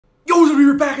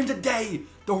we're back in today.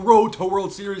 The road to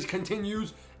World Series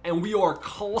continues, and we are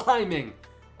climbing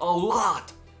a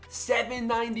lot.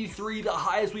 793, the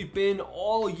highest we've been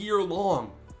all year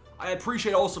long. I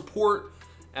appreciate all support,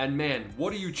 and man,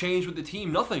 what do you change with the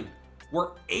team? Nothing. We're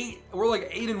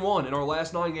like 8-1 in our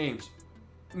last 9 games.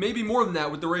 Maybe more than that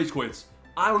with the Rays quits.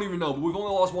 I don't even know, but we've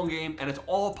only lost 1 game, and it's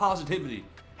all positivity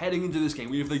heading into this game.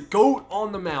 We have the GOAT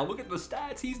on the mound. Look at the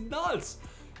stats. He's nuts.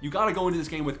 You got to go into this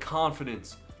game with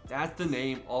confidence. That's the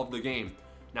name of the game.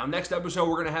 Now, next episode,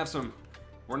 we're going to have some...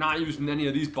 We're not using any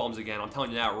of these bums again. I'm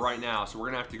telling you that right now. So we're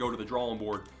going to have to go to the drawing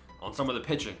board on some of the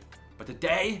pitching. But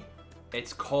today,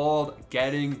 it's called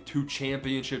Getting to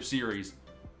Championship Series.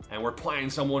 And we're playing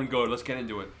someone good. Let's get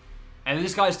into it. And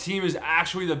this guy's team is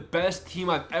actually the best team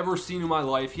I've ever seen in my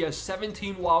life. He has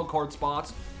 17 wildcard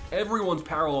spots. Everyone's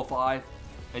parallel 5.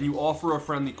 And you offer a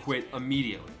friendly quit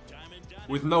immediately.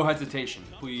 With no hesitation.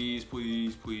 Please,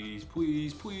 please, please,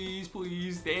 please, please,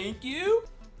 please. Thank you.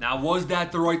 Now, was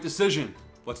that the right decision?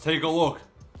 Let's take a look.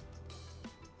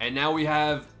 And now we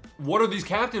have... What are these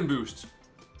captain boosts?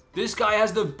 This guy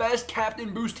has the best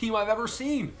captain boost team I've ever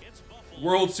seen.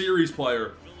 World Series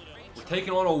player. We're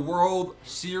taking on a World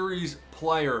Series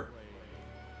player.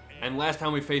 And last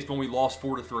time we faced one, we lost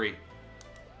 4-3.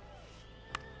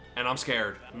 And I'm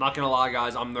scared. I'm not going to lie,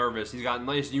 guys. I'm nervous. He's got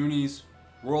nice unis.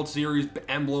 World Series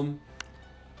emblem.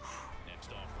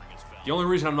 The only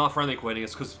reason I'm not friendly quitting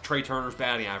is because of Trey Turner's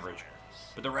batting average.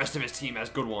 But the rest of his team has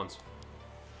good ones.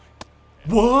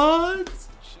 What?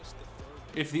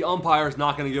 If the umpire's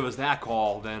not going to give us that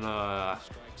call, then,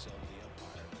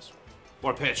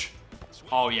 what a pitch.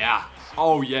 Oh, yeah.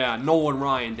 Oh, yeah. Nolan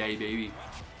Ryan day, baby.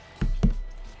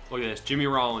 Look at this. Jimmy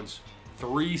Rollins.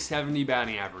 370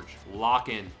 batting average. Lock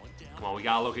in. Come on, we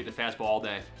got to locate the fastball all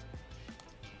day.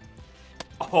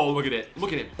 Oh, look at it.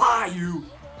 Look at it. Bye, you.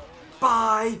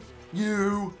 Bye,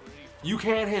 you. You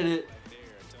can't hit it.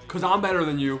 Because I'm better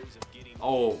than you.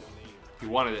 Oh, he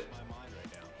wanted it.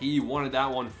 He wanted that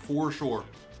one for sure.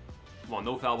 Come on,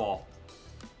 no foul ball.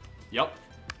 Yep.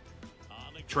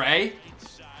 Trey.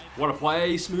 What a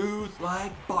play. Smooth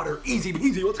like butter. Easy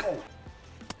peasy. Let's go.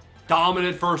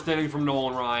 Dominant first inning from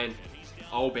Nolan Ryan.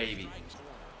 Oh, baby.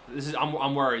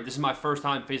 I'm worried. This is my first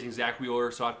time facing Zach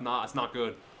Wheeler, so it's not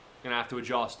good. Gonna have to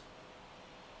adjust.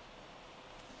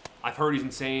 I've heard he's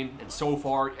insane, and so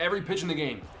far, every pitch in the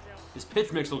game, his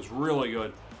pitch mix looks really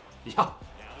good. Yeah.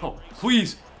 Oh,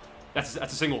 please. That's a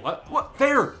single. What?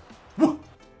 Fair.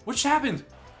 What just happened?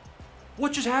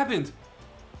 What just happened?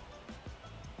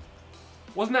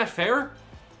 Wasn't that fair?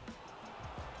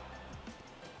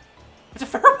 It's a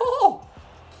fair ball.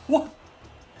 What?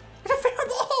 It's a fair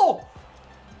ball.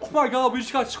 Oh my God, we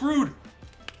just got screwed.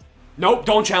 Nope,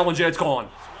 don't challenge it. It's gone.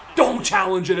 Don't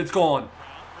challenge it. It's gone.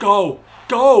 Go.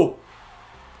 Go.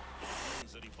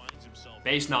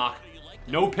 Base knock.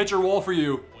 No pitcher wall for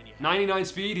you. 99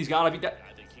 speed. He's got to beat that.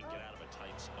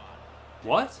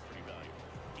 What?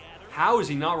 How is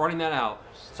he not running that out?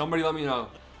 Somebody let me know.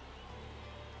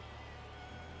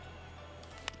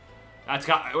 That's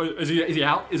got. Is he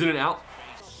out? Is it an out?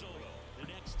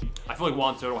 I feel like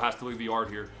Juan Soto has to leave the yard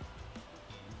here.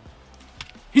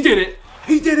 He did it.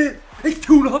 He did it. It's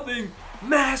 2-0.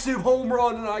 Massive home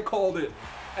run, and I called it.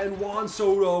 And Juan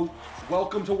Soto,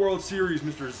 welcome to World Series,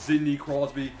 Mr. Sidney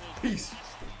Crosby. Peace.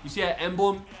 You see that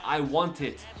emblem? I want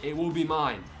it. It will be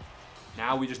mine.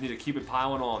 Now we just need to keep it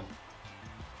piling on.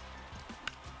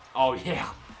 Oh, yeah.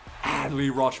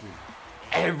 Adley Rutschman.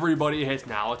 Everybody hits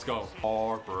now. Let's go.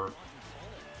 Harper.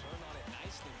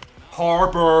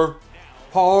 Harper.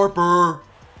 Harper.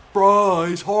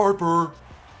 Bryce Harper.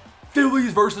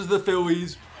 Phillies versus the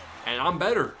Phillies. And I'm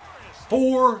better.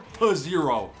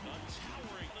 4-0.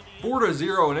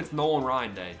 4-0, and it's Nolan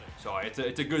Ryan day. So it's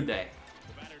a good day.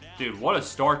 Dude, what a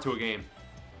start to a game.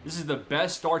 This is the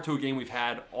best start to a game we've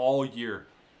had all year.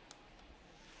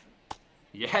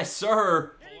 Yes,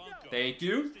 sir. Thank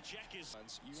you.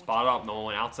 Spot up,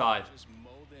 Nolan. Outside.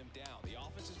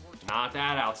 Not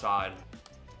that outside.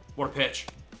 What a pitch.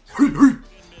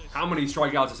 How many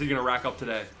strikeouts is he going to rack up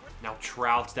today? Now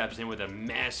Trout steps in with a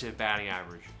massive batting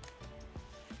average.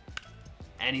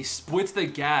 And he splits the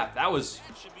gap. That was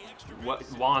what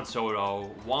Juan Soto.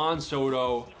 Juan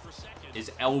Soto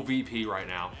is LVP right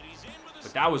now.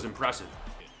 But that was impressive.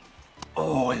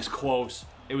 Oh, it's close.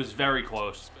 It was very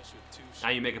close. Now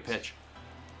you make a pitch.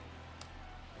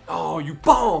 Oh, you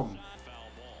bomb!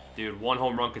 Dude, 1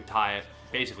 home run could tie it.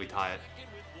 Basically tie it.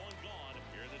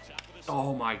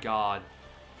 Oh my God.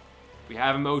 We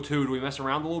have him 0-2. Do we mess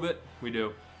around a little bit? We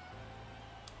do.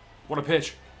 What a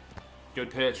pitch. Good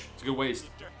pitch. It's a good waste.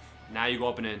 Now you go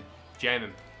up and in. Jam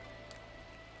him.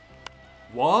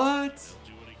 What?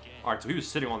 All right, so he was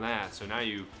sitting on that. So now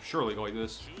you surely go like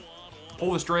this.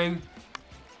 Pull the string.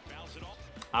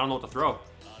 I don't know what to throw.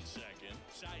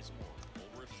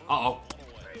 Uh-oh.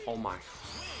 Oh, my.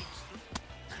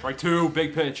 Strike 2.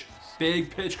 Big pitch.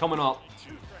 Big pitch coming up.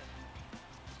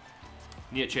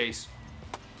 Need a chase.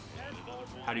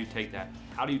 How do you take that?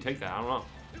 How do you take that? I don't know.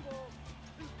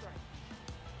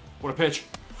 What a pitch.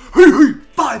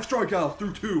 5 strikeouts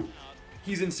through 2.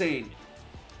 He's insane.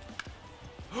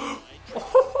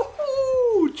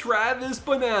 Travis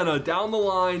Banana down the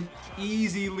line.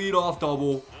 Easy leadoff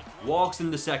double. Walks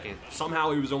into second.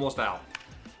 Somehow he was almost out.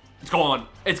 It's gone.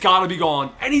 It's got to be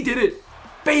gone. And he did it.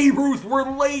 Babe Ruth, we're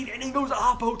late. And he goes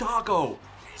Oppo Taco.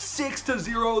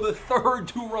 6-0, the third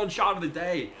 2-run shot of the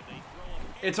day.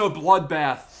 It's a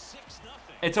bloodbath.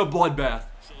 It's a bloodbath.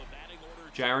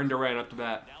 Jaron Duran up to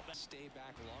bat.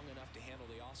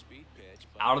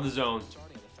 Out of the zone.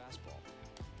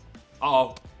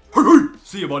 Uh-oh.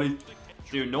 See you, buddy.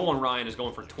 Dude, Nolan Ryan is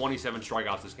going for 27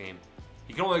 strikeouts this game.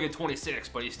 He can only get 26,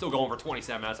 but he's still going for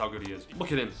 27. That's how good he is.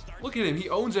 Look at him. Look at him. He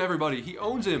owns everybody. He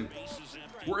owns him.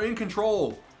 We're in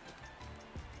control.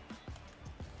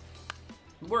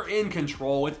 We're in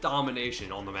control. It's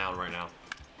domination on the mound right now.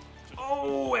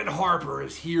 Oh, and Harper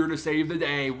is here to save the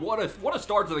day. What a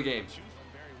start to the game.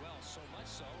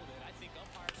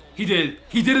 He did.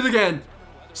 He did it again.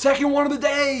 Second one of the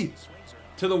day.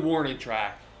 To the warning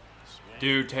track.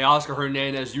 Dude, Teoscar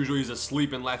Hernandez usually is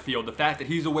asleep in left field. The fact that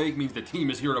he's awake means the team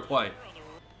is here to play.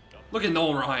 Look at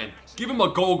Nolan Ryan. Give him a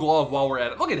gold glove while we're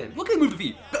at it. Look at him. Look at him move the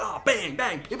feet. Ah, bang,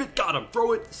 bang. Pivot, got him.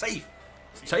 Throw it. Safe.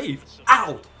 Safe.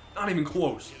 Out. Not even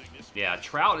close. Yeah,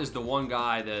 Trout is the one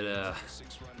guy that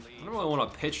I don't really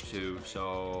want to pitch to,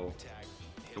 so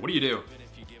what do you do?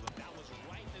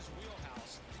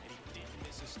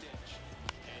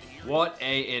 What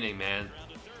a inning, man.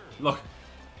 Look,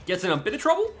 gets in a bit of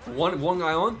trouble. One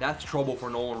guy on, that's trouble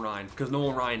for Nolan Ryan, because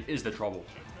Nolan Ryan is the trouble.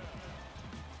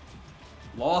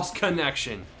 Lost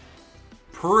connection.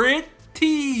 Pretty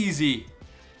easy.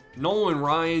 Nolan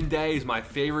Ryan day is my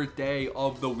favorite day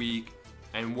of the week,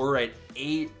 and we're at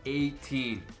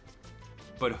 8-18.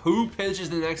 But who pitches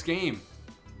the next game?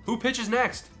 Who pitches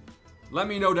next? Let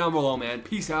me know down below, man.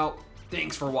 Peace out.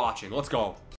 Thanks for watching. Let's go.